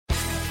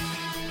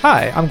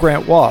Hi, I'm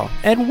Grant Wall,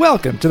 and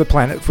welcome to the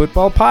Planet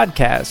Football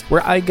Podcast,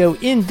 where I go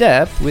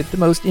in-depth with the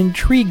most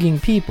intriguing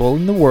people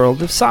in the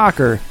world of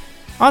soccer.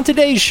 On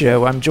today's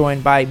show, I'm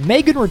joined by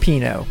Megan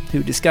Rapinoe,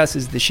 who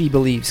discusses the She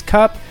Believes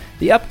Cup,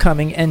 the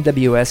upcoming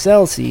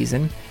NWSL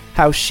season,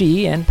 how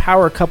she and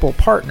power couple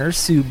partner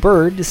Sue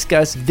Bird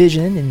discuss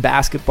vision in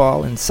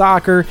basketball and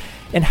soccer,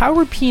 and how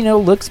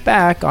Rapinoe looks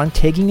back on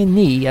taking a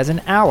knee as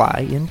an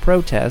ally in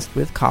protest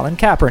with Colin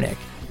Kaepernick.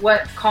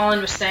 What Colin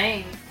was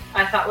saying,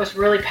 I thought was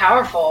really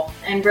powerful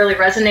and really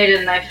resonated,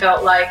 and I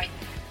felt like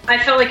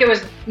it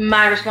was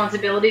my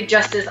responsibility,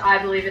 just as I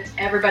believe it's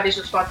everybody's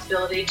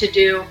responsibility to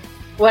do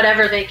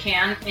whatever they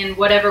can in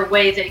whatever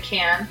way they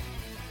can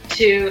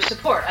to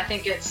support. I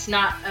think it's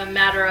not a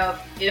matter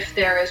of if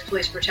there is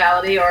police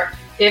brutality or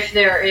if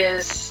there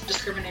is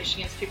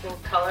discrimination against people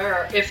of color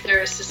or if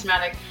there is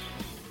systematic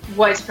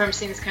white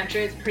supremacy in this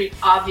country. It's pretty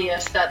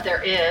obvious that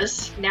there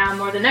is now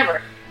more than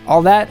ever.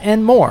 All that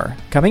and more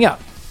coming up.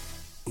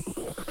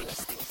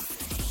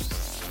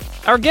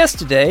 Our guest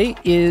today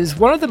is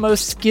one of the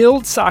most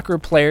skilled soccer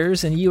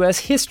players in U.S.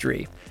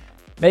 history.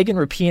 Megan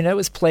Rapinoe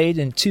has played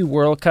in 2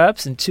 World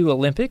Cups and 2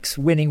 Olympics,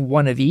 winning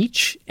 1 of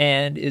each,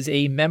 and is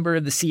a member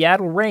of the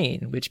Seattle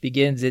Reign, which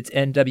begins its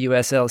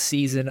NWSL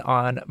season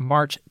on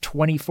March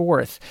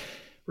 24th.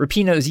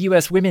 Rapinoe's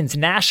U.S. women's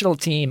national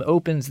team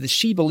opens the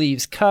She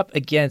Believes Cup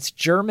against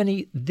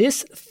Germany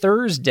this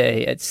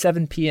Thursday at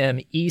 7 p.m.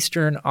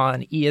 Eastern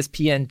on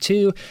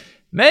ESPN2.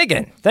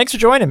 Megan, thanks for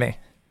joining me.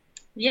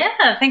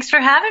 Yeah, thanks for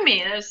having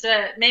me. That was,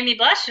 made me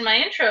blush in my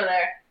intro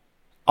there.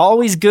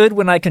 Always good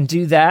when I can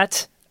do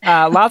that.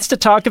 Lots to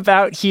talk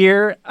about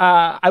here.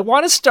 I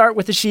want to start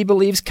with the She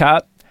Believes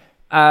Cup.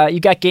 You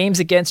got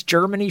games against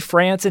Germany,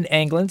 France, and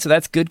England, so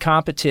that's good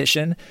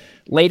competition.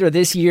 Later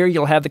this year,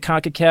 you'll have the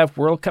CONCACAF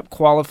World Cup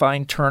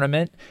qualifying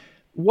tournament.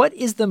 What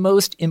is the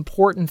most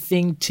important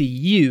thing to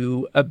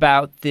you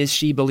about this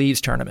She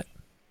Believes tournament?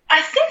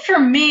 I think for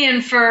me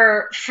and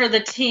for the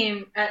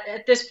team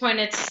at this point,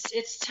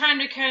 it's time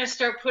to kind of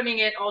start putting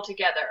it all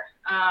together.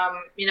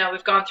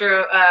 We've gone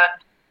through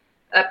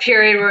a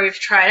period where we've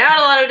tried out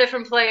a lot of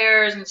different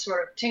players and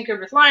sort of tinkered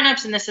with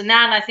lineups and this and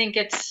that. And I think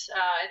it's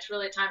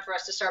really time for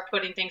us to start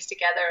putting things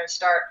together and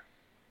start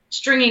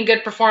stringing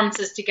good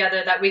performances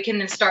together that we can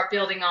then start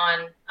building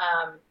on,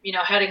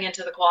 heading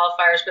into the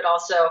qualifiers, but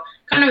also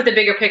kind of with the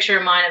bigger picture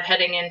in mind of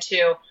heading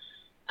into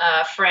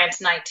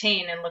France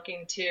 19 and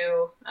looking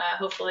to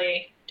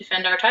hopefully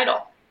defend our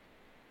title.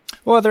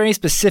 Well, are there any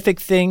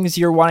specific things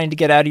you're wanting to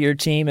get out of your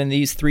team in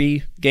these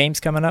 3 games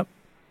coming up?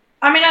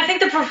 I mean, I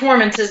think the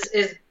performance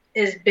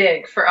is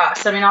big for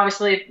us. I mean,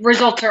 obviously,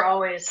 results are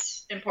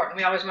always important.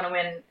 We always want to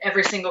win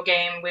every single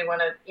game. We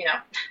want to,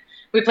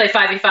 we play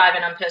 5v5,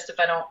 and I'm pissed if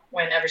I don't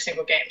win every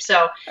single game.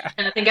 So,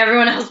 and I think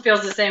everyone else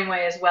feels the same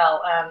way as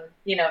well.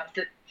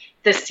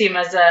 This team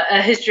has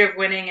a history of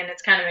winning, and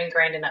it's kind of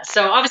ingrained in us.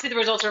 So, obviously, the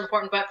results are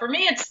important, but for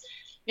me,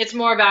 it's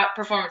more about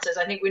performances.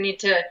 I think we need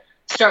to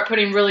start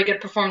putting really good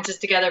performances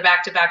together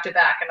back to back to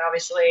back, and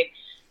obviously,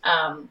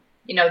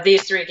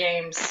 these 3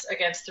 games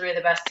against 3 of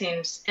the best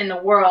teams in the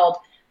world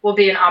will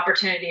be an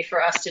opportunity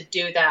for us to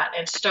do that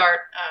and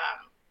start,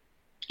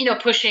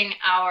 pushing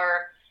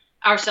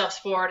ourselves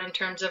forward in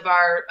terms of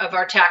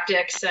our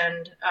tactics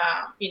and,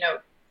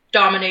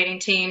 dominating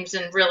teams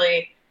and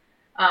really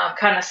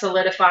kind of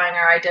solidifying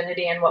our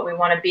identity and what we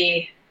want to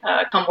be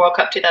come World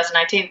Cup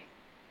 2019.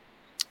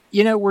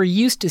 We're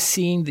used to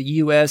seeing the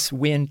U.S.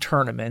 win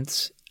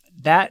tournaments.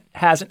 That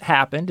hasn't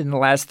happened in the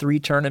last 3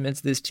 tournaments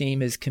this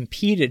team has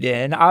competed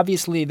in.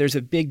 Obviously, there's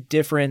a big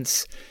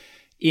difference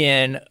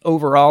in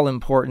overall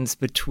importance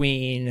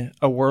between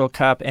a World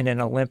Cup and an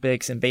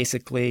Olympics and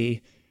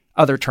basically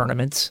other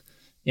tournaments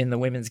in the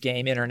women's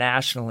game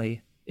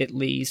internationally, at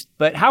least.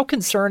 But how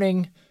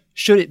concerning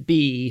should it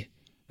be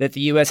that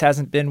the U.S.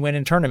 hasn't been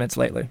winning tournaments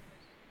lately?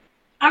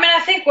 I mean, I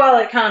think while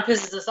it kind of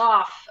pisses us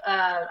off,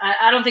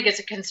 I don't think it's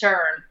a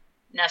concern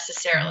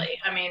necessarily.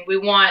 I mean, we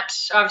want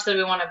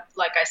to,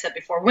 like I said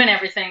before, win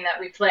everything that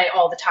we play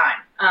all the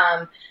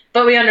time.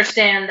 But we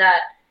understand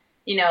that,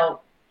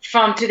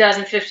 from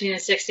 2015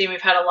 and 16,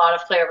 we've had a lot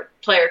of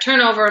player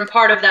turnover, and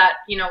part of that,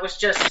 was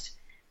just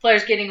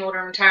players getting older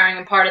and retiring,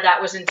 and part of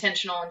that was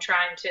intentional and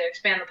trying to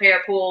expand the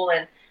player pool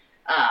and,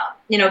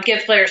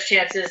 give players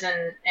chances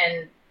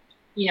and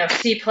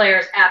see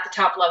players at the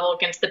top level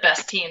against the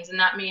best teams. And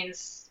that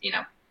means,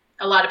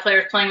 a lot of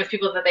players playing with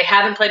people that they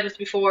haven't played with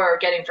before or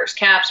getting first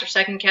caps or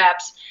second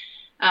caps,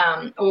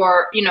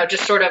 or,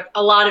 just sort of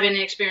a lot of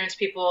inexperienced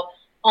people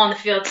on the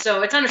field.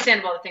 So it's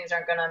understandable that things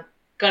aren't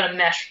going to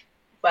mesh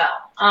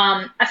well.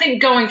 I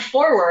think going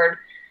forward,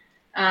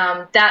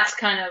 that's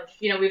kind of,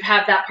 we've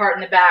had that part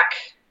in the back,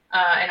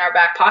 in our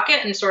back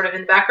pocket and sort of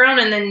in the background.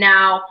 And then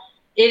now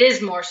it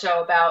is more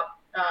so about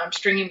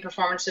stringing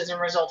performances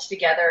and results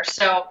together.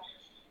 So,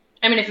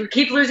 I mean, if we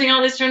keep losing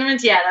all these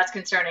tournaments, yeah, that's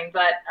concerning.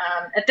 But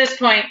at this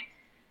point,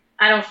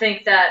 I don't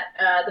think that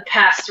the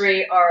past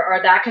 3 are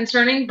that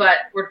concerning, but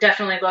we're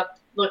definitely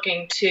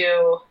looking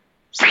to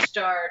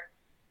start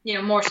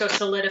more so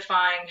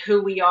solidifying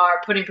who we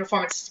are, putting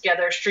performances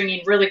together,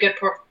 stringing really good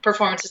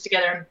performances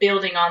together, and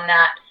building on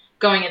that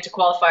going into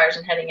qualifiers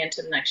and heading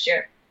into the next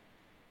year.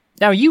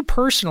 Now, you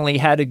personally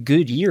had a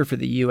good year for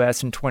the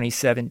U.S. in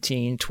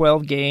 2017,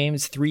 12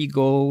 games, 3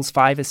 goals,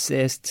 5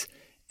 assists.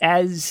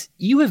 As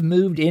you have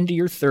moved into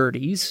your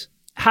 30s,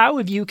 how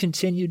have you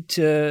continued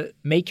to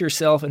make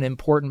yourself an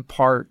important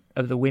part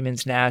of the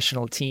women's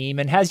national team?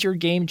 And has your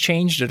game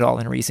changed at all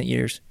in recent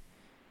years?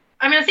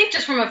 I mean, I think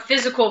just from a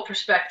physical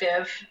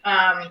perspective,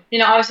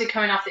 obviously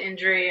coming off the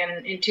injury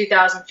in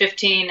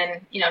 2015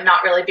 and,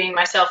 not really being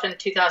myself in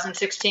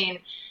 2016,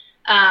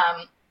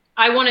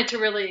 I wanted to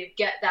really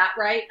get that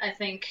right. I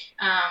think,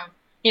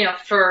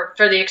 for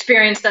the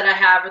experience that I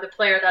have or the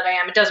player that I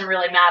am, it doesn't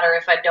really matter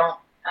if I don't,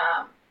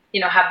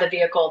 have the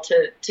vehicle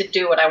to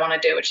do what I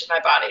want to do, which is my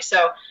body.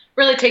 So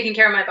really taking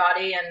care of my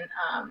body and,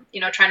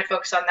 trying to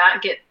focus on that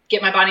and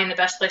get my body in the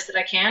best place that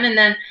I can. And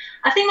then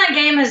I think my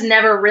game has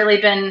never really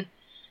been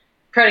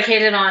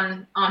predicated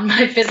on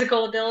my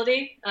physical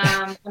ability.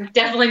 I'm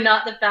definitely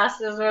not the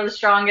fastest or the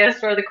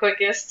strongest or the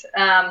quickest.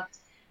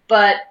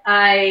 But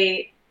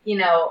I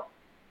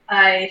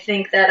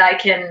think that I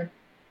can,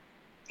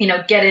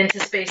 get into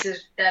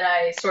spaces that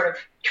I sort of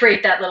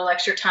create that little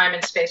extra time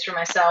and space for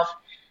myself.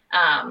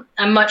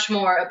 I'm much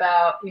more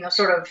about,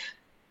 sort of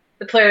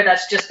the player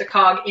that's just the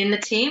cog in the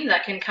team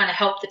that can kind of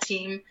help the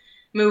team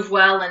move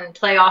well and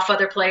play off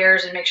other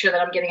players and make sure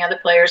that I'm getting other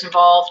players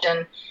involved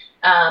and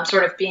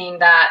sort of being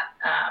that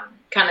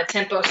kind of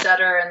tempo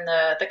setter and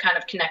the kind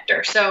of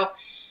connector. So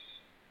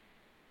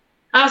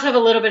I also have a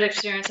little bit of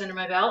experience under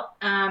my belt.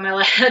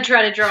 I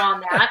try to draw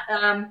on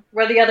that,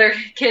 where the other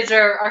kids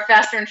are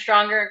faster and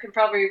stronger and can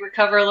probably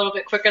recover a little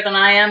bit quicker than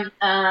I am.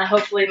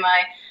 Hopefully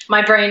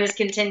my brain has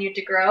continued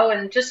to grow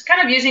and just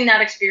kind of using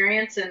that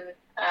experience and,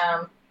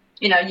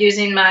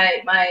 using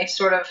my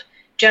sort of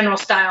general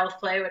style of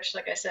play, which,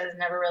 like I said, has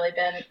never really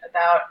been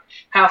about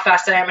how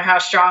fast I am or how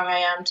strong I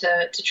am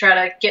to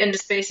try to get into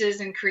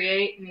spaces and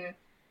create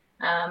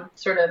and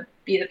sort of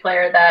be the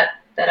player that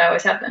I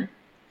always have been.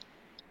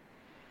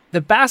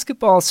 The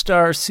basketball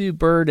star Sue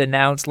Bird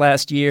announced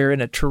last year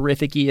in a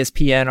terrific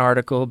ESPN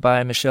article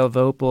by Michelle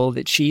Vopel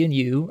that she and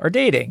you are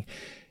dating.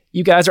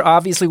 You guys are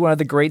obviously one of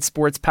the great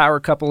sports power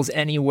couples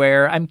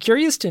anywhere. I'm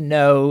curious to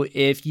know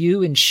if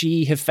you and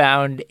she have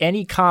found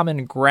any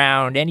common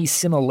ground, any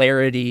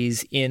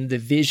similarities in the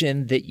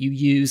vision that you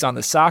use on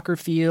the soccer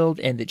field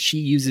and that she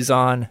uses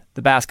on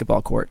the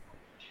basketball court.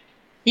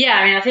 Yeah,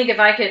 I mean, I think if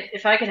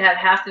I could have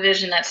half the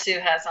vision that Sue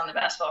has on the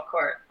basketball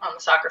court on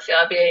the soccer field,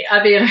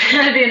 I'd be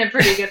in a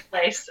pretty good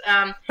place.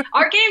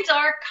 Our games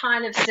are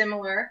kind of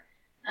similar.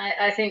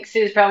 I think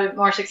Sue's probably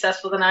more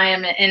successful than I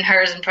am in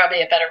hers and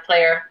probably a better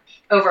player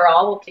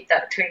overall. We'll keep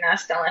that between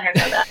us. Don't let her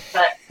know that.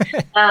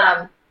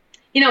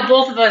 But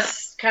both of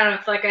us kind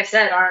of, like I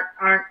said,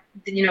 aren't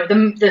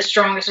the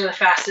strongest or the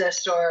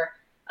fastest or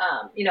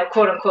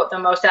quote unquote the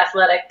most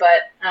athletic,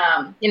 but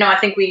I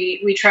think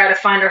we try to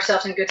find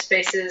ourselves in good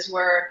spaces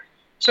where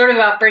sort of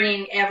about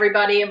bringing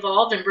everybody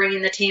involved and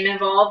bringing the team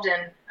involved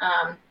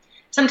and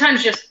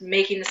sometimes just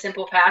making the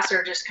simple pass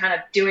or just kind of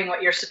doing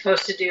what you're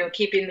supposed to do,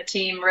 keeping the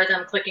team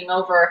rhythm clicking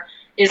over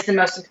is the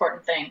most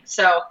important thing.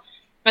 So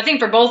I think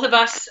for both of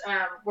us,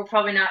 we're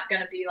probably not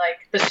going to be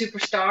like the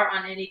superstar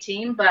on any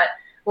team, but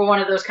we're one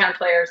of those kind of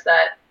players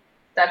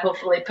that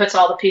hopefully puts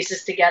all the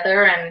pieces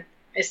together and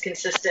is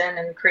consistent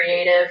and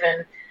creative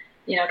and,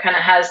 kind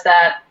of has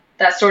that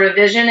sort of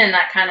vision and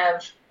that kind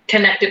of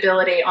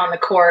connectability on the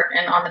court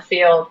and on the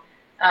field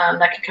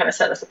that can kind of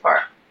set us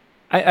apart.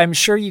 I'm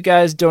sure you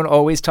guys don't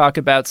always talk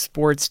about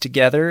sports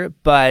together,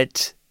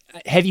 but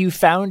have you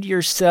found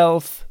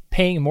yourself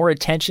paying more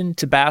attention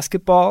to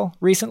basketball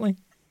recently?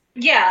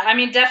 Yeah, I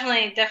mean,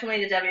 definitely the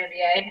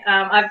WNBA.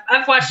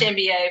 I've watched the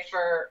NBA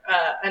for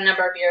a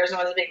number of years and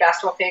was a big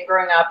basketball fan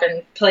growing up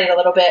and played a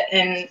little bit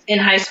in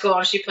high school,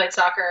 and she played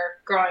soccer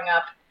growing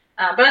up.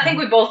 But I think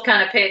we both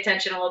kind of pay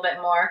attention a little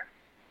bit more.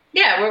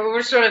 Yeah,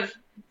 we're sort of,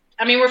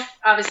 I mean, we're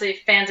obviously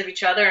fans of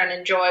each other and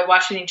enjoy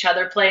watching each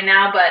other play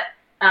now, but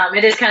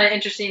it is kind of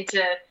interesting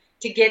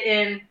to get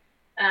in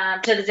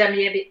to the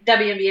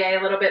WNBA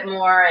a little bit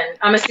more. And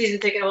I'm a season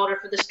ticket holder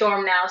for the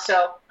Storm now,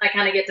 so I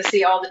kind of get to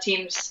see all the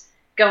teams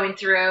going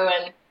through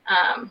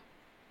and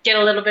get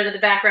a little bit of the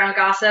background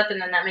gossip,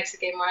 and then that makes the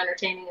game more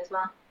entertaining as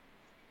well.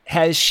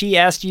 Has she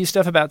asked you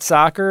stuff about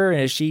soccer, and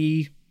has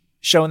she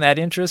shown that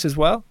interest as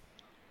well?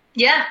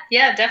 Yeah,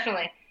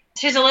 definitely.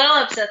 She's a little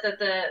upset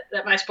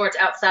that my sport's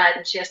outside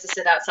and she has to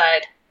sit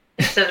outside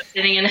instead of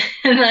sitting in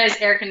a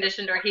nice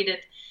air-conditioned or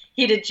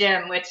heated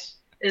gym, which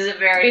is a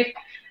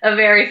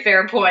very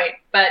fair point.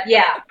 But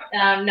yeah,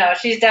 no,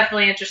 she's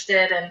definitely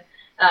interested and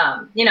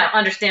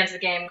understands the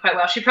game quite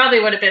well. She probably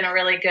would have been a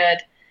really good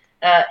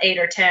 8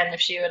 or 10 if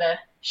she would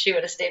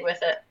have stayed with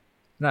it.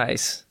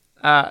 Nice.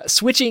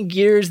 Switching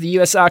gears, the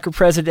U.S. Soccer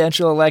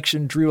presidential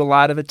election drew a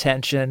lot of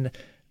attention.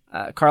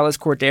 Carlos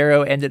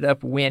Cordeiro ended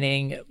up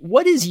winning.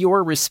 What is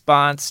your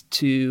response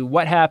to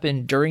what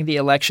happened during the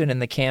election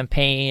and the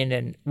campaign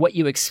and what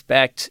you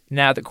expect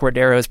now that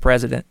Cordeiro is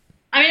president?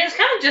 I mean, it's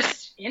kind of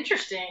just,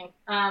 interesting,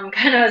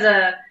 kind of as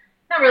a,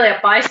 not really a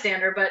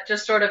bystander, but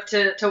just sort of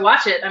to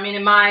watch it. I mean,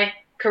 in my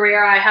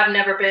career, I have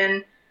never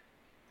been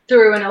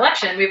through an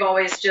election. We've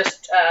always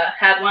just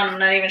had one. I'm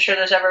not even sure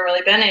there's ever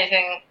really been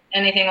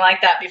anything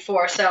like that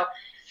before. So,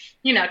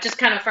 just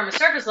kind of from a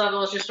surface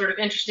level, it's just sort of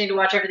interesting to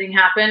watch everything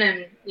happen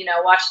and,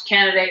 watch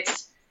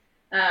candidates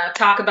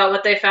talk about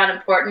what they found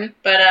important.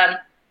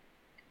 But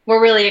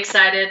we're really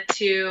excited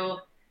to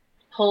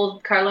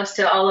hold Carlos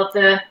to all of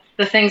the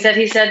things that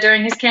he said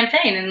during his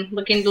campaign, and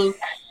looking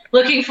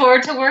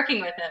forward to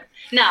working with him.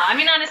 No, I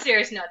mean, on a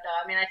serious note,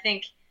 though, I mean, I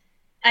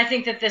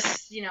think that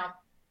this,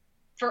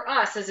 for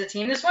us as a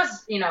team, this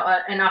was,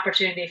 an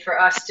opportunity for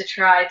us to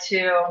try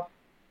to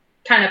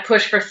kind of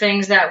push for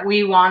things that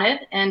we wanted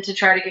and to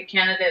try to get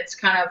candidates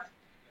kind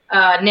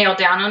of nailed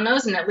down on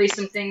those, and at least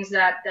some things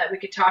that we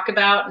could talk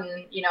about.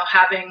 And,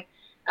 having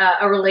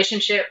a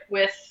relationship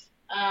with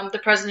the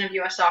president of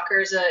U.S. Soccer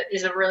is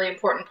a really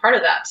important part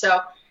of that. So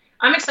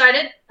I'm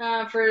excited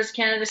for his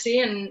candidacy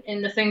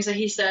and the things that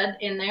he said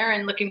in there,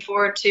 and looking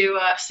forward to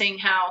seeing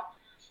how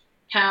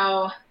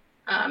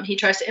he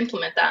tries to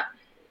implement that.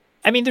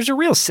 I mean, there's a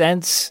real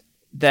sense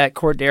that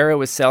Cordero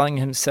was selling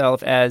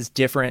himself as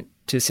different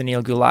to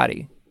Sunil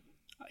Gulati,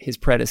 his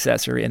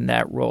predecessor in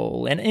that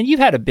role. And you've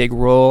had a big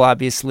role,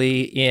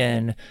 obviously,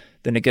 in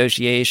the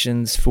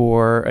negotiations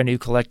for a new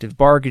collective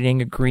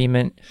bargaining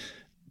agreement.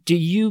 Do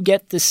you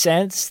get the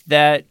sense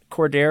that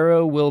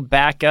Cordero will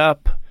back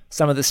up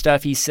some of the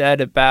stuff he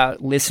said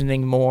about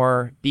listening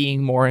more,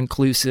 being more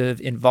inclusive,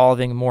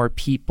 involving more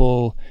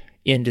people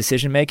in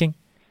decision-making?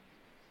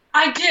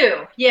 I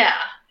do, yeah.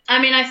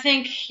 I mean, I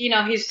think,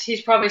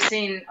 he's probably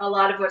seen a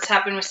lot of what's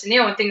happened with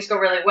Sunil. When things go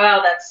really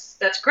well,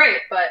 that's great,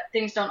 but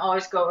things don't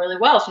always go really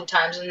well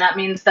sometimes. And that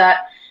means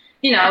that,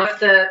 if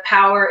the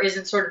power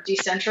isn't sort of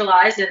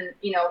decentralized and,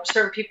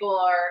 certain people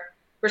are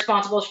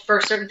responsible for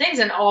certain things,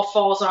 and all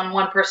falls on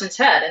one person's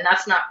head. And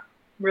that's not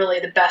really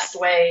the best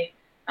way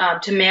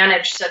to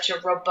manage such a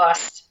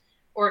robust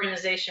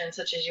organization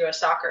such as U.S.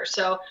 Soccer.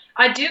 So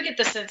I do get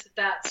the sense that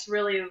that's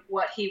really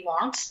what he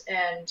wants,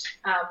 and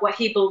what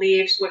he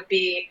believes would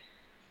be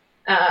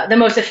the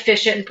most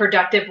efficient and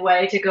productive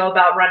way to go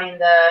about running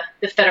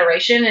the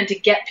federation, and to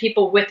get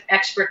people with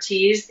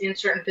expertise in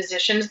certain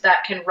positions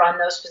that can run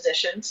those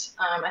positions.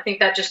 I think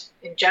that just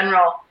in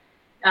general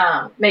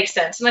makes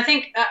sense. And I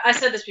think I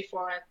said this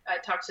before when I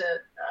talked to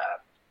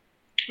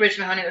Rich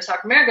Mahoney with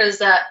Soccer America, is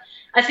that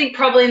I think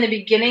probably in the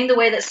beginning, the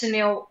way that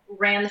Sunil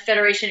ran the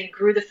federation and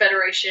grew the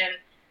federation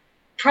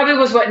probably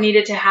was what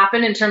needed to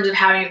happen in terms of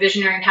having a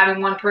visionary and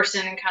having one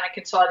person and kind of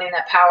consolidating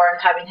that power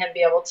and having him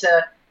be able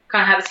to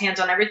kind of have his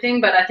hands on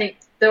everything. But I think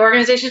the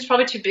organization is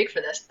probably too big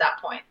for this at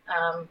that point.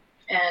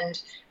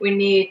 And we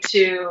need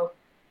to,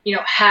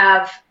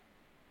 have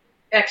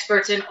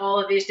experts in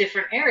all of these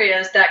different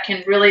areas that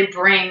can really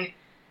bring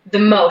the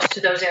most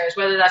to those areas,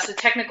 whether that's the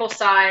technical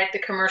side, the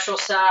commercial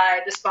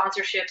side, the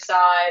sponsorship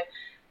side,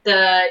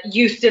 the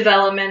youth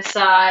development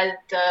side,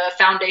 the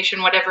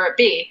foundation, whatever it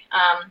be.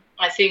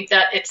 I think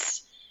that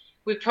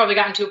we've probably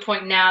gotten to a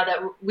point now that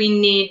we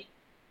need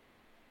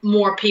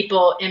more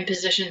people in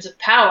positions of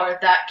power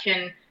that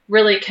can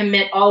really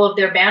commit all of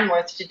their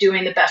bandwidth to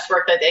doing the best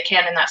work that they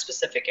can in that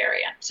specific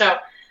area. So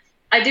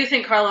I do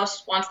think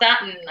Carlos wants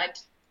that, and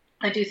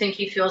I do think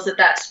he feels that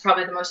that's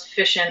probably the most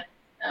efficient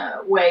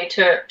way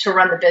to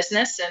run the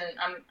business,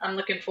 and I'm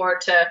looking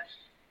forward to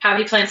how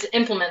he plans to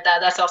implement that.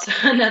 That's also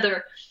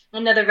another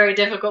very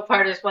difficult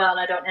part as well, and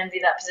I don't envy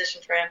that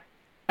position for him.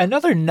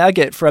 Another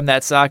nugget from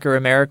that Soccer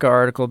America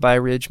article by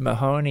Ridge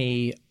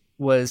Mahoney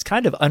was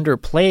kind of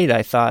underplayed,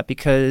 I thought,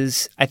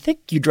 because I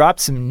think you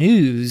dropped some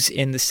news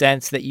in the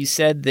sense that you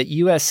said that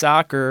U.S.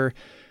 Soccer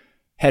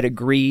had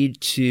agreed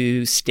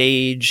to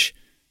stage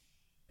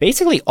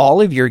basically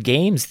all of your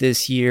games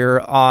this year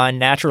on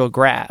natural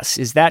grass.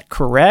 Is that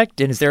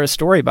correct? And is there a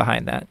story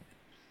behind that?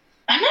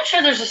 I'm not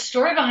sure there's a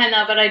story behind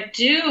that, but I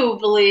do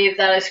believe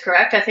that is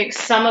correct. I think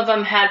some of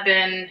them had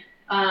been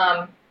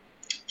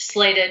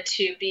slated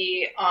to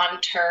be on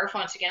turf.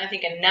 Once again, I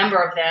think a number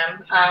of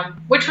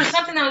them, which was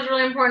something that was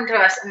really important to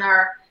us in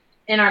our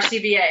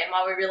CBA. And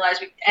while we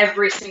realized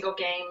every single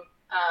game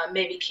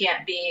maybe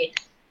can't be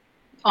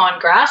on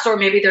grass, or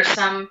maybe there's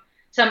some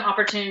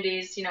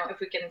opportunities, if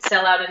we can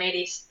sell out an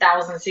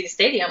 80,000 seat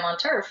stadium on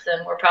turf,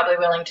 then we're probably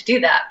willing to do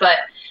that. But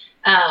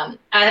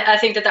I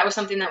think that was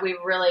something that we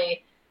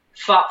really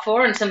fought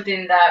for, and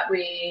something that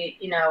we,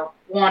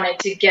 wanted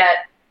to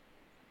get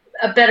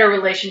a better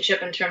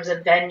relationship in terms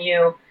of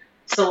venue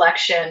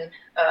selection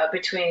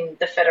between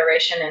the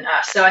federation and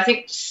us. So I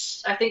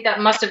think that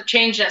must have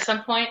changed at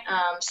some point.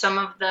 Some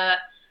of the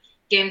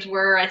games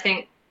were, I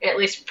think, at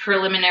least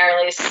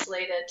preliminarily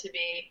slated to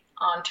be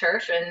on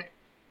turf,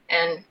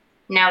 and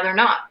now they're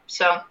not.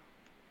 So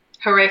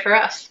hooray for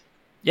us.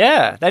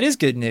 Yeah, that is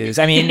good news.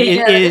 I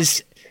mean,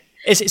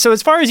 so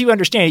as far as you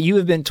understand it, you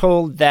have been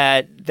told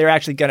that they're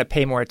actually going to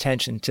pay more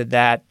attention to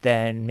that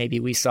than maybe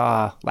we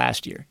saw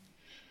last year.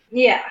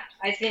 Yeah,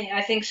 I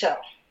think so.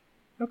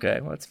 Okay,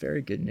 well, that's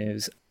very good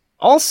news.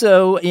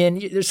 Also,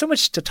 there's so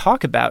much to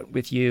talk about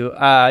with you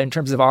in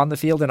terms of on the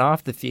field and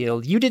off the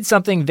field. You did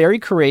something very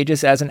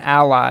courageous as an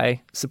ally,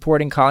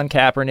 supporting Colin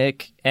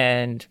Kaepernick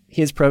and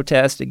his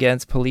protest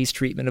against police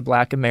treatment of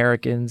Black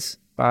Americans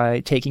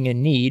by taking a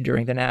knee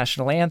during the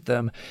national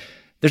anthem.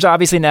 There's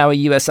obviously now a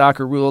U.S.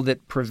 soccer rule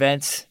that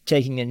prevents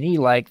taking a knee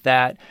like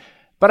that.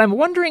 But I'm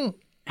wondering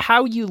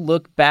how you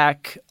look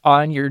back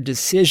on your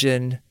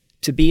decision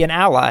to be an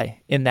ally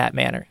in that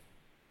manner.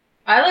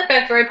 I look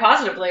back very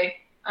positively.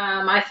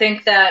 I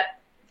think that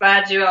if I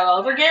had to do it all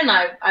over again,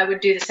 I would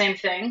do the same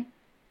thing.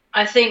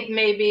 I think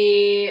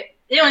maybe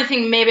the only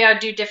thing maybe I'd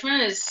do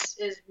different is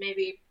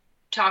maybe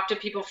talk to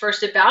people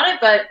first about it.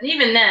 But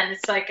even then,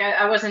 it's like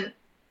I wasn't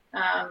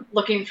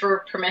looking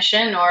for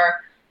permission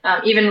or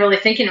even really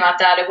thinking about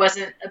that. It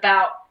wasn't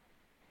about,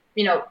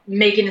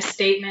 making a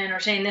statement or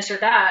saying this or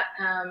that.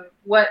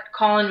 What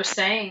Colin was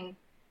saying,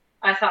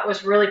 I thought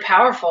was really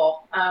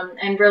powerful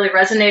and really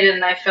resonated.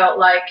 And I felt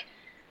like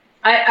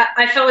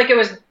I felt like it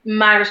was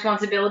my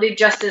responsibility,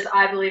 just as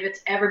I believe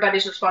it's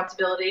everybody's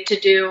responsibility to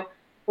do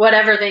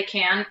whatever they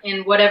can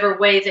in whatever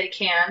way they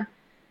can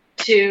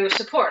to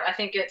support. I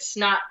think it's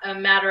not a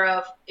matter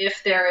of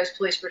if there is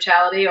police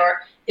brutality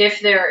or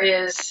if there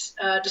is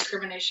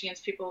discrimination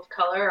against people of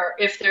color or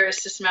if there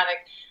is systematic,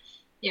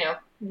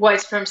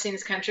 white supremacy in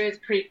this country. It's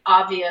pretty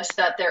obvious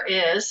that there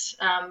is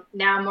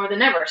now more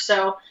than ever.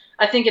 So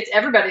I think it's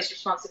everybody's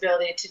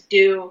responsibility to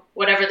do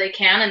whatever they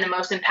can in the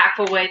most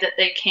impactful way that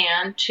they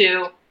can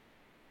to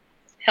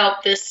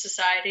help this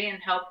society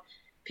and help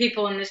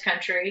people in this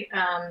country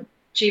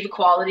achieve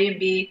equality and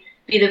be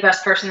the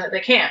best person that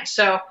they can.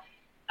 So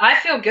I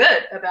feel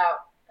good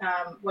about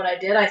what I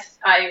did.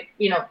 I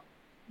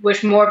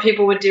wish more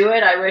people would do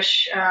it. I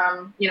wish,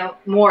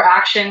 more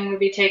action would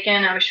be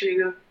taken. I wish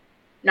we would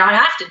not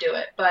have to do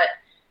it, but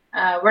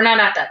we're not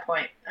at that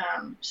point.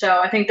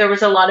 So I think there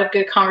was a lot of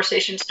good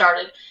conversation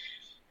started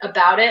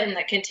about it, and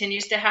that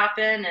continues to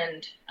happen.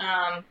 And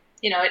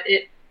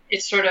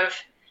it sort of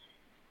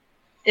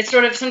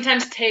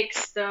sometimes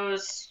takes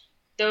those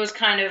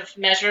kind of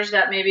measures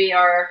that maybe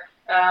are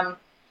a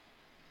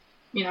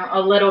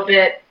little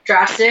bit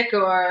drastic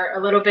or a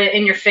little bit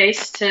in your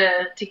face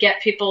to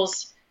get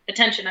people's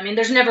attention. I mean,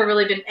 there's never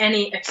really been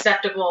any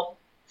acceptable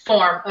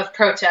form of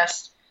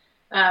protest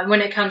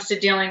when it comes to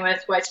dealing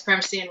with white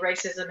supremacy and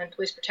racism and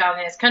police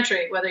brutality in this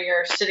country, whether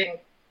you're sitting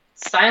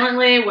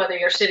silently, whether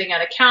you're sitting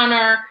at a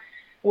counter,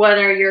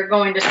 whether you're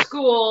going to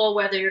school,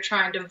 whether you're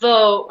trying to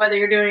vote, whether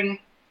you're doing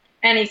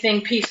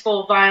anything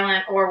peaceful,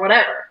 violent, or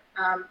whatever.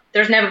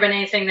 There's never been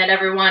anything that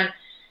everyone,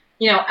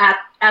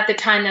 at the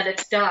time that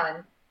it's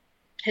done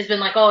has been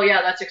like, oh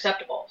yeah, that's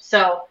acceptable.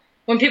 So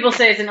when people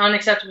say it's an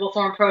unacceptable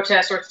form of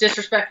protest or it's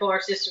disrespectful or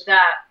it's this or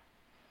that,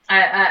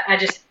 I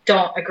just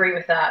don't agree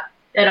with that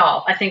at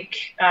all. I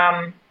think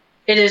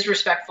it is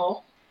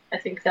respectful. I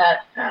think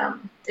that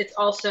it's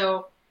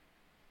also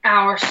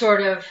our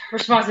sort of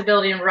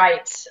responsibility and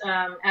rights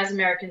as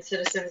American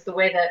citizens, the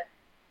way that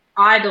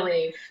I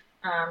believe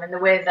and the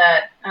way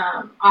that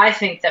I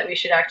think that we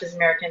should act as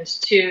Americans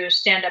to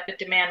stand up and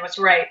demand what's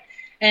right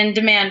and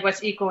demand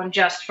what's equal and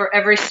just for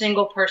every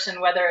single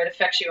person, whether it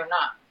affects you or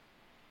not.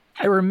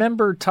 I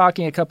remember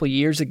talking a couple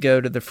years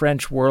ago to the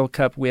French World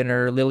Cup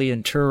winner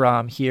Lilian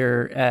Thuram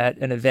here at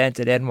an event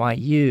at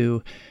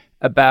NYU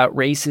about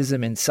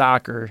racism in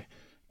soccer.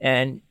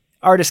 And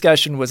our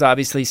discussion was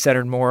obviously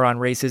centered more on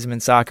racism in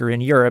soccer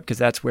in Europe because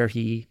that's where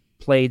he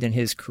played in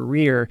his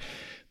career.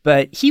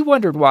 But he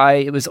wondered why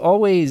it was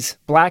always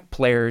Black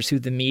players who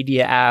the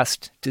media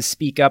asked to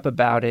speak up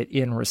about it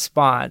in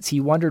response.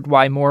 He wondered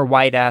why more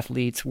white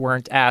athletes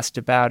weren't asked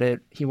about it.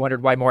 He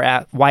wondered why more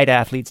white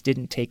athletes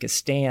didn't take a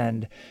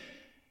stand.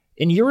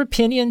 In your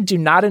opinion, do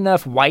not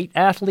enough white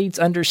athletes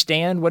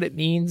understand what it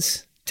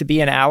means to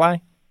be an ally?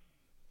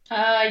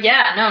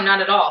 Yeah, no,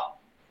 not at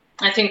all.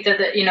 I think that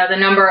the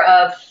number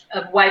of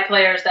white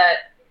players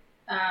that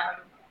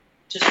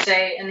just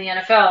say in the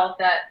NFL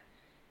that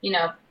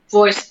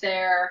voiced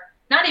their,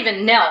 not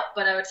even knelt,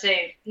 but I would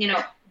say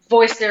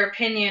voiced their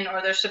opinion or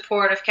their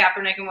support of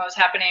Kaepernick and what was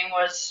happening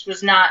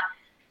was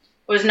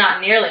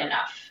not nearly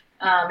enough.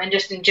 And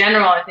just in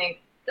general, I think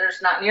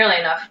there's not nearly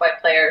enough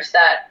white players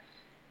that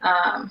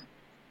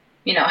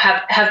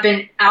have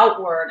been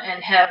outward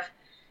and have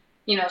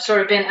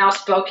sort of been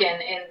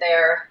outspoken in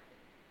their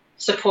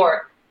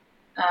support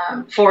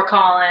for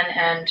Colin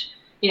and,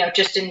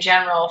 just in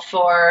general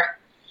for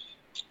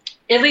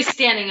at least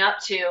standing up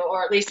to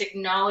or at least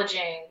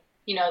acknowledging,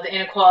 the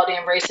inequality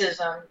and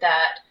racism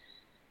that,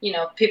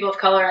 people of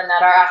color and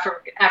that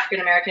our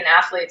African-American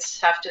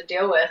athletes have to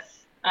deal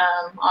with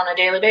on a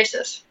daily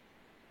basis.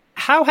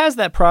 How has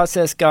that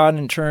process gone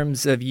in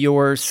terms of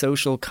your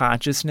social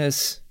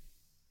consciousness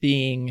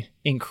being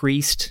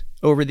increased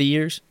over the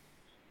years?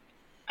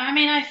 I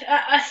mean,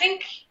 I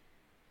think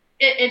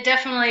it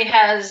definitely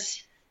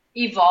has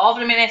evolved.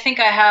 I mean, I think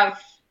I have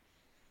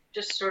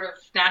just sort of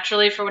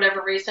naturally, for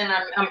whatever reason,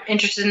 I'm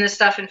interested in this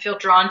stuff and feel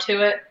drawn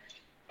to it.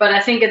 But I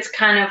think it's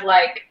kind of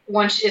like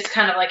it's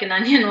kind of like an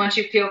onion. Once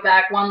you peel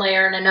back one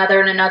layer and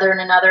another and another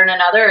and another and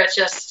another, it's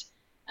just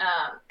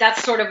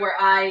That's sort of where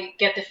I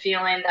get the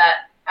feeling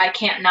that I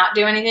can't not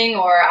do anything,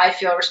 or I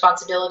feel a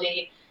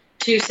responsibility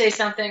to say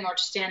something or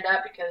to stand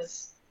up,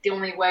 because the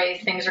only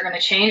way things are going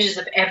to change is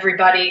if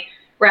everybody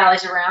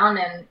rallies around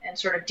and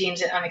sort of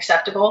deems it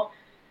unacceptable.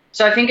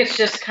 So I think it's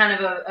just kind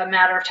of a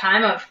matter of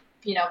time of,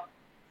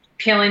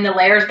 peeling the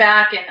layers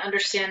back and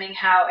understanding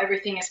how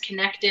everything is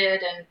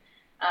connected, and,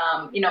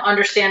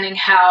 understanding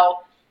how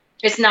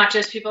it's not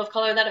just people of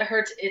color that it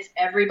hurts, it's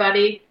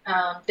everybody.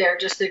 They're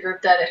just the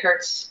group that it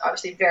hurts,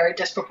 obviously, very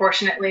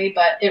disproportionately,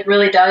 but it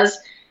really does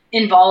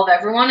involve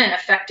everyone and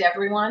affect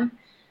everyone.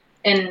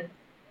 And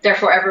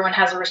therefore, everyone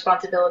has a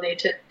responsibility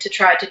to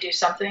try to do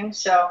something.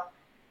 So,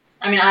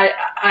 I mean,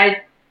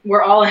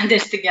 we're all in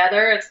this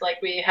together. It's like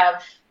we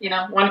have,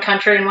 one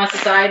country and one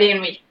society,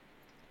 and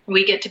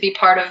we get to be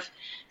part of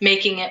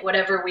making it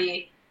whatever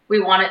we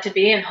want it to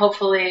be. And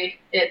hopefully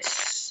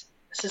it's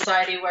a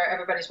society where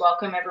everybody's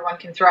welcome, everyone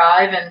can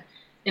thrive,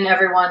 and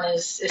everyone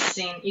is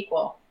seen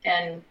equal.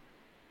 And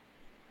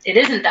it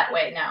isn't that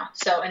way now.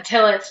 So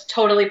until it's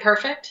totally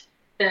perfect,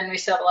 then we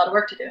still have a lot of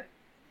work to do.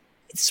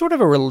 It's sort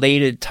of a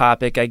related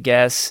topic, I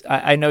guess.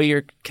 I know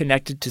you're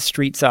connected to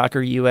Street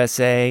Soccer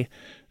USA,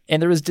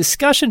 and there was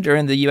discussion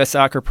during the U.S.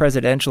 Soccer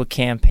presidential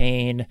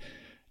campaign,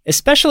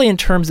 especially in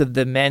terms of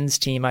the men's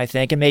team, I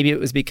think, and maybe it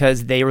was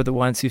because they were the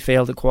ones who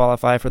failed to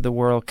qualify for the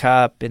World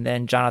Cup, and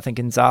then Jonathan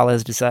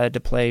Gonzalez decided to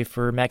play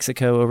for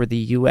Mexico over the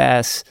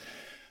U.S.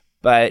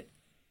 But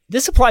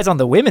this applies on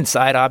the women's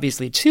side,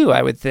 obviously, too,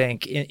 I would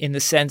think, in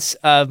the sense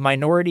of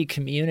minority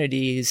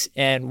communities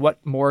and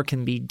what more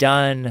can be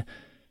done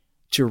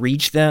to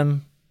reach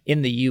them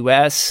in the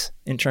U.S.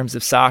 in terms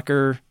of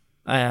soccer,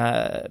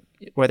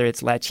 whether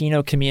it's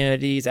Latino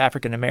communities,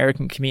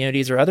 African-American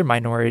communities, or other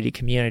minority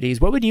communities.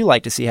 What would you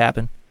like to see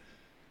happen?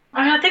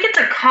 I think it's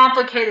a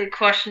complicated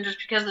question just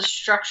because the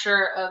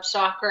structure of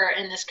soccer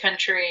in this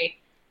country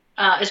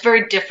is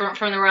very different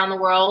from around the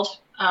world.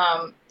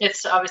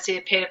 It's obviously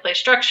a pay-to-play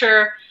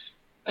structure,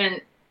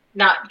 and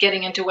not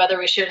getting into whether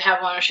we should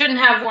have one or shouldn't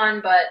have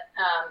one, but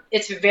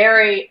it's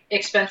very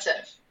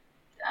expensive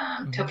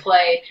to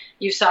play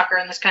youth soccer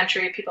in this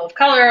country. People of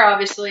color,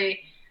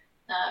 obviously,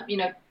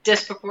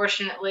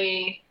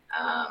 disproportionately,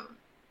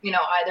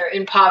 either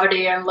in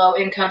poverty or low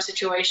income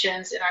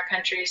situations in our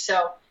country.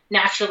 So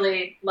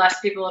naturally, less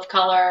people of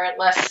color,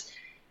 less,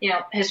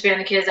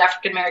 Hispanic kids,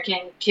 African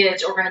American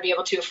kids are going to be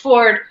able to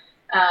afford,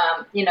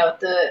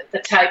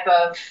 the type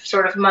of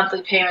sort of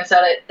monthly payments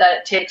that it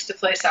takes to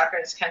play soccer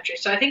in this country.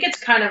 So I think it's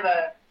kind of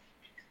a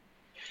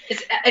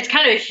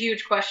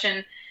huge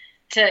question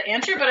to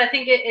answer, but I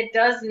think it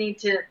does need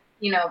to,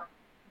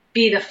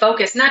 be the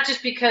focus, not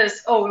just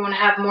because, we want to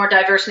have more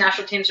diverse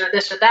national teams or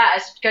this or that.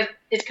 It's because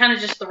it's kind of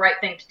just the right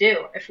thing to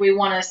do. If we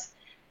want to,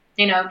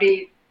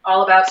 be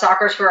all about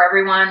soccer's for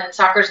everyone and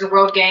soccer's the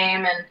world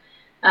game and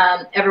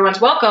everyone's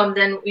welcome,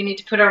 then we need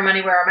to put our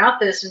money where our mouth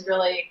is and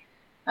really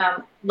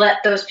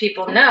let those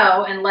people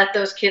know and let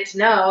those kids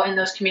know and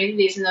those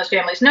communities and those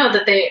families know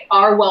that they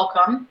are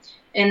welcome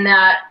and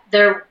that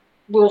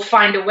we'll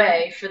find a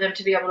way for them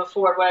to be able to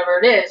afford whatever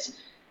it is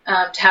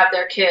to have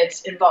their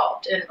kids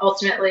involved. And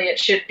ultimately it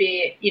should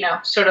be,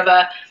 sort of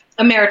a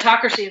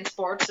meritocracy in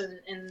sports,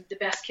 and the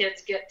best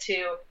kids get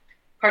to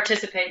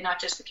participate,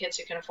 not just the kids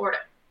who can afford it.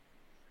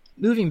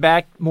 Moving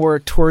back more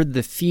toward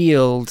the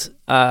field,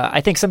 I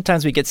think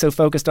sometimes we get so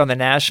focused on the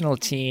national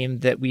team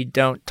that we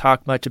don't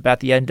talk much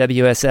about the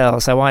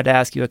NWSL. So I wanted to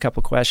ask you a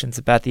couple questions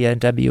about the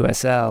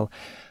NWSL.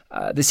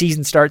 The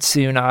season starts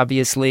soon,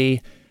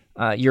 obviously.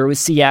 You're with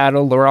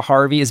Seattle. Laura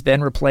Harvey has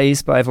been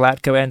replaced by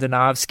Vlatko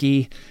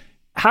Andonovski.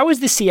 How is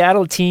the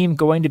Seattle team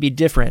going to be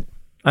different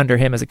under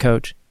him as a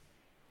coach?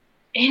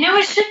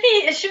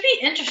 It should be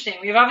interesting.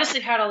 We've obviously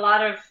had a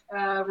lot of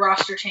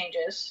roster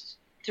changes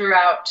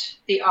throughout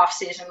the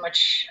offseason,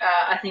 which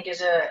I think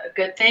is a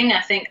good thing.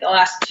 I think the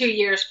last 2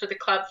 years for the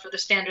club, for the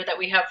standard that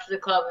we have for the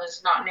club,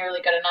 is not nearly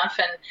good enough,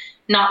 and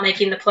not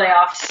making the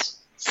playoffs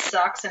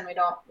sucks, and we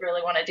don't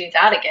really want to do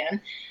that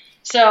again.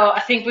 So I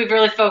think we've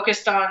really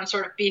focused on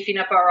sort of beefing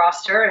up our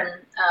roster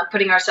and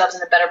putting ourselves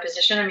in a better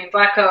position. I mean,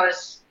 Vlatko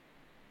is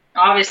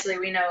obviously,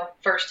 we know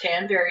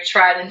firsthand, very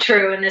tried and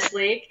true in this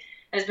league,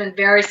 has been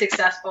very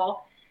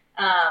successful,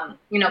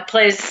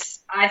 plays,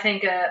 I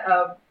think,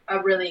 a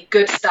really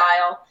good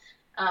style,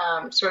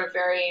 sort of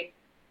very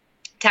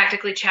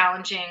tactically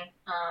challenging,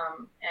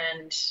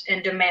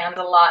 and demands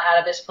a lot out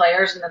of his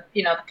players. And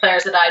the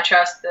players that I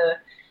trust,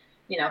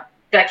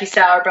 Becky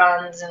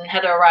Sauerbrunns and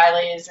Heather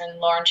O'Reillys and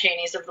Lauren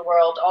Chaney's of the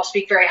world all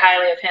speak very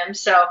highly of him.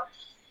 So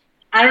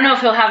I don't know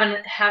if he'll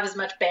have as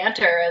much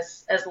banter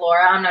as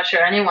Laura. I'm not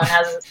sure anyone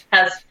has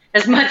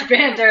as much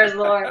banter as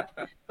Laura.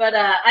 But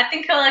I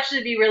think he'll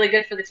actually be really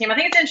good for the team. I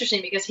think it's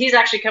interesting because he's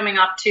actually coming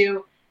up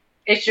to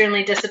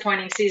extremely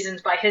disappointing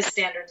seasons by his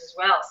standards as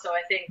well. So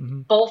I think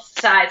both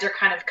sides are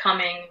kind of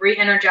coming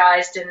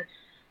re-energized and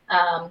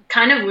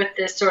kind of with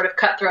this sort of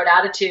cutthroat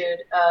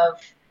attitude of,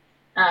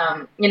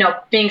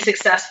 being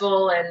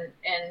successful and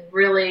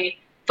really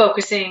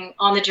focusing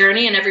on the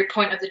journey. And every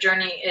point of the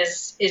journey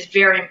is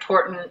very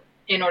important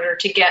in order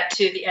to get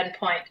to the end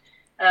point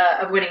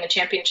of winning a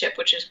championship,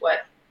 which is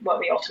what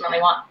we ultimately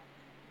want.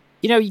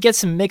 You get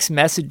some mixed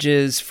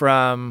messages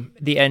from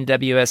the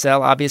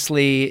NWSL.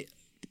 Obviously,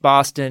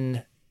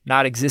 Boston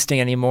not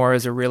existing anymore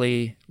is a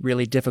really,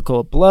 really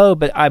difficult blow,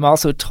 but I'm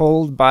also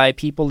told by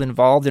people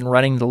involved in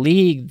running the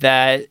league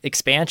that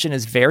expansion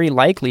is very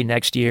likely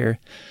next year,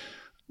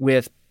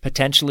 with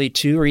potentially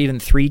 2 or even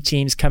 3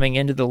 teams coming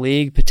into the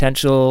league,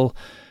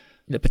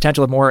 the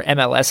potential of more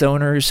MLS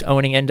owners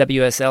owning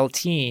NWSL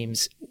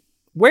teams.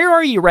 Where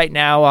are you right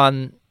now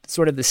on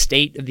sort of the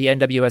state of the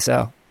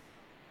NWSL?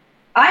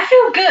 I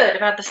feel good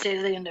about the state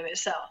of the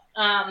NWSL.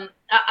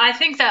 I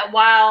think that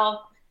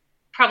while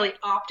probably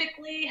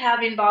optically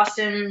having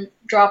Boston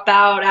drop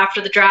out after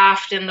the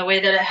draft and the way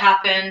that it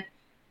happened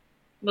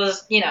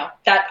was,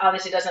 that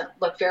obviously doesn't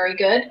look very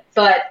good.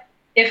 But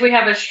if we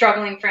have a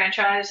struggling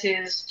franchise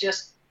who's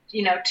just,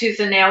 tooth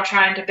and nail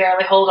trying to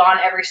barely hold on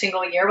every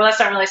single year, well, that's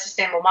not really a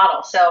sustainable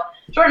model. So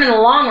sort of in the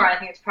long run, I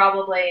think it's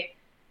probably,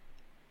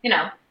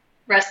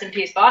 rest in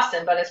peace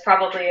Boston, but it's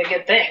probably a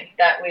good thing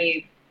that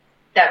we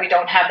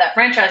don't have that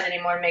franchise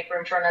anymore and make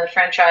room for another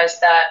franchise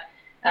that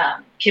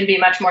can be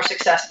much more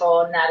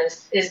successful and that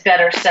is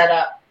better set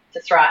up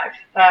to thrive.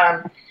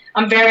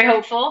 I'm very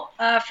hopeful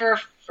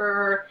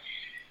for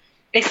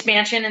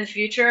expansion in the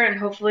future, and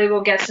hopefully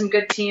we'll get some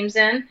good teams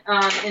in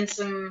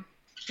some,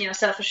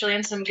 selfishly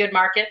in some good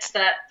markets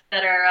that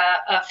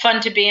are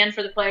fun to be in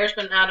for the players,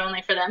 but not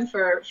only for them,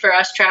 for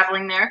us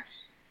traveling there.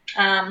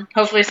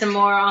 Hopefully some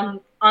more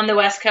on the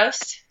West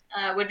Coast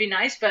would be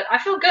nice, but I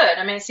feel good.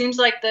 I mean, it seems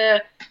like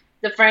the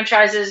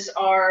franchises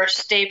are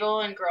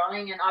stable and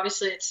growing, and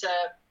obviously it's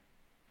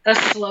a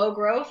slow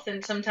growth,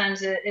 and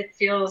sometimes it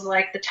feels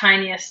like the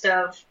tiniest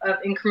of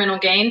incremental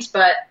gains,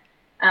 but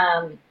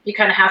you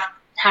kind of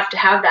have to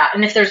have that.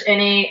 And if there's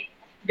any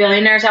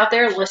billionaires out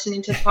there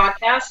listening to the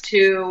podcast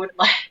who would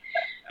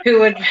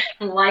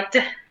like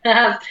to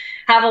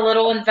have a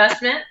little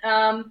investment,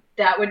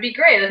 that would be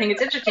great. I think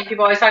it's interesting.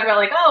 People always talk about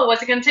like, oh,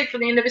 what's it going to take for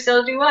the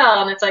NWSL to do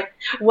well? And it's like,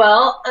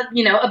 well,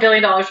 $1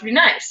 billion would be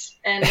nice,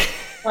 and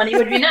money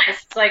would be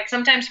nice. It's like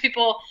sometimes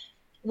people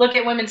look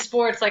at women's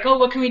sports like, oh,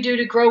 what can we do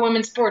to grow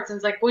women's sports? And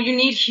it's like, well, you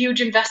need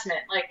huge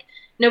investment. Like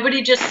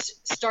nobody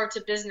just starts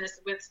a business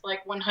with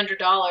like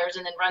 $100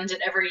 and then runs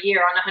it every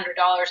year on $100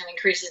 and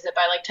increases it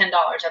by like $10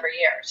 every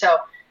year. So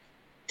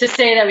to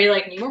say that we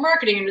like need more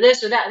marketing into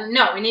this or that,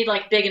 no, we need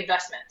like big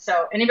investment.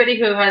 So anybody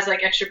who has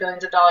like extra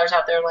billions of dollars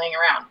out there laying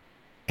around.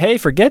 Hey,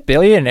 forget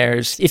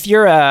billionaires. If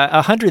you're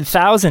a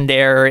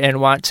 100,000-aire and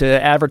want to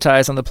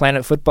advertise on the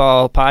Planet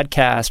Football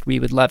podcast, we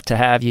would love to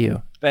have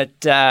you. But,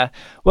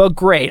 well,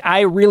 great.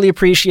 I really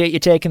appreciate you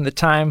taking the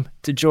time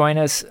to join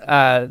us.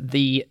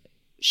 The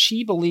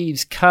She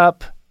Believes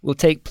Cup will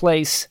take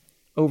place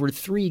over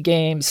 3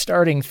 games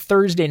starting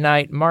Thursday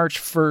night, March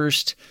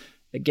 1st,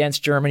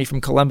 against Germany from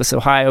Columbus,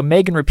 Ohio.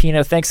 Megan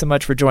Rapinoe, thanks so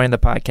much for joining the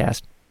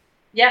podcast.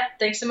 Yeah,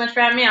 thanks so much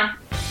for having me on.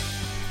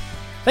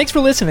 Thanks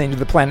for listening to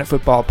the Planet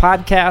Football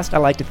Podcast. I'd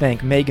like to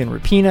thank Megan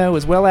Rapinoe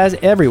as well as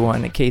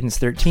everyone at Cadence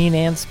 13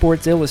 and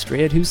Sports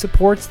Illustrated who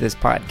supports this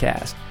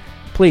podcast.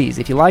 Please,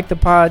 if you like the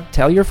pod,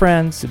 tell your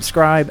friends,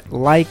 subscribe,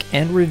 like,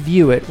 and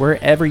review it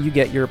wherever you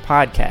get your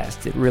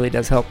podcasts. It really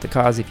does help the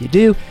cause if you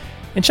do.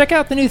 And check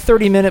out the new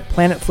 30-minute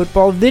Planet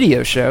Football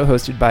video show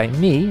hosted by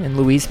me and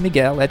Luis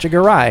Miguel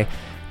Echegaray.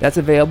 That's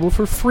available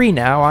for free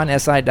now on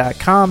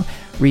SI.com.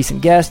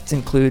 Recent guests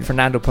include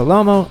Fernando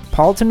Palomo,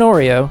 Paul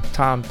Tenorio,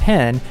 Tom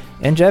Penn,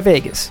 and Jeff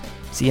Vegas.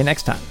 See you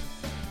next time.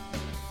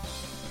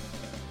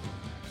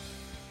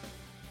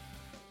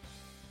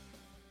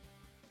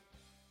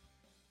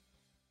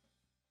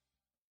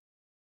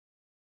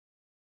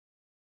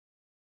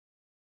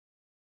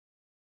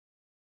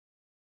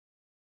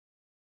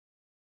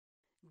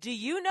 Do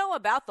you know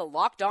about the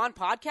Locked On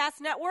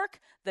Podcast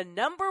Network? The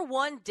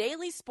 #1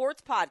 daily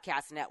sports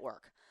podcast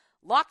network.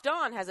 Locked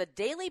On has a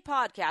daily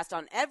podcast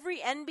on every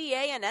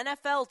NBA and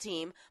NFL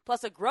team,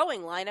 plus a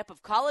growing lineup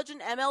of college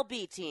and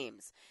MLB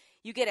teams.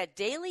 You get a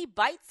daily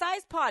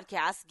bite-sized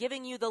podcast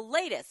giving you the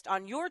latest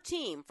on your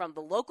team from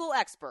the local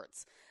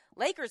experts.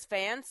 Lakers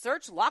fans,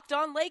 search Locked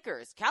On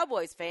Lakers.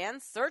 Cowboys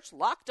fans, search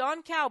Locked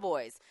On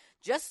Cowboys.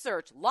 Just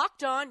search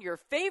Locked On your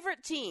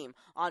favorite team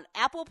on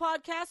Apple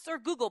Podcasts or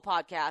Google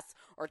Podcasts,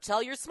 or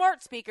tell your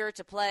smart speaker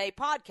to play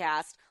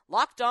podcast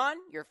Locked On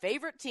your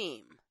favorite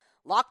team.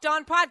 Locked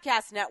On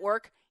Podcast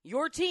Network,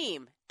 your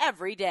team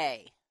every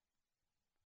day.